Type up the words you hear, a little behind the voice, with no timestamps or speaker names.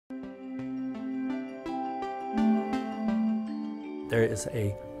there is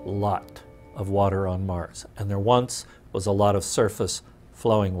a lot of water on Mars, and there once was a lot of surface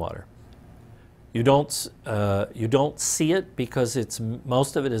flowing water. You don't see it because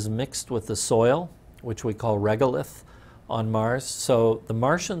most of it is mixed with the soil, which we call regolith on Mars. So the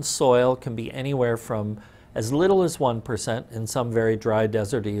Martian soil can be anywhere from as little as 1% in some very dry,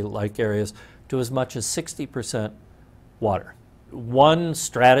 deserty-like areas to as much as 60% water. One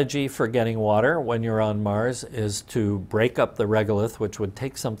strategy for getting water when you're on Mars is to break up the regolith, which would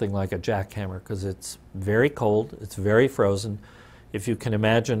take something like a jackhammer because it's very cold, it's very frozen. If you can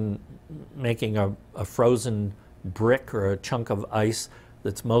imagine making a frozen brick or a chunk of ice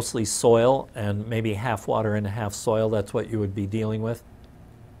that's mostly soil and maybe half water and half soil, that's what you would be dealing with.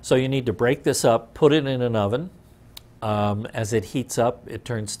 So you need to break this up, put it in an oven. As it heats up, it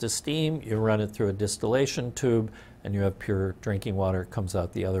turns to steam. You run it through a distillation tube, and you have pure drinking water comes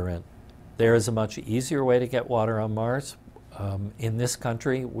out the other end. There is a much easier way to get water on Mars. In this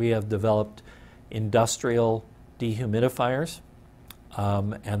country, we have developed industrial dehumidifiers,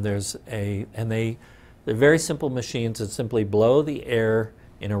 they're very simple machines that simply blow the air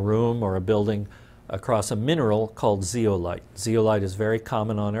in a room or a building across a mineral called zeolite. Zeolite is very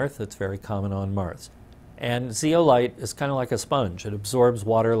common on Earth. It's very common on Mars. And zeolite is kind of like a sponge. It absorbs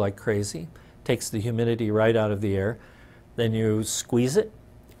water like crazy, takes the humidity right out of the air. Then you squeeze it,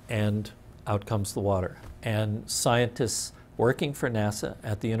 and out comes the water. And scientists working for NASA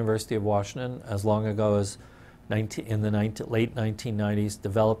at the University of Washington as long ago as in the late 1990s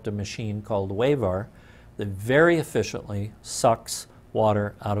developed a machine called WAVAR that very efficiently sucks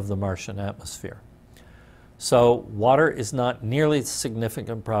water out of the Martian atmosphere. So water is not nearly the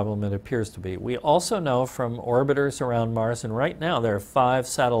significant problem it appears to be. We also know from orbiters around Mars, and right now there are 5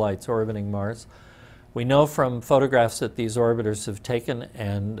 satellites orbiting Mars. We know from photographs that these orbiters have taken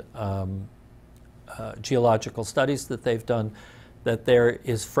and geological studies that they've done that there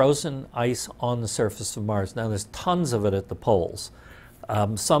is frozen ice on the surface of Mars. Now there's tons of it at the poles.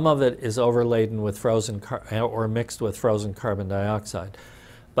 Some of it is overladen with frozen or mixed with frozen carbon dioxide.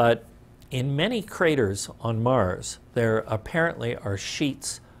 But in many craters on Mars, there apparently are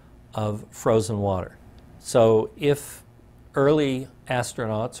sheets of frozen water. So if early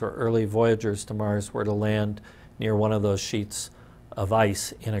astronauts or early voyagers to Mars were to land near one of those sheets of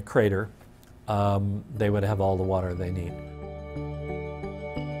ice in a crater, they would have all the water they need.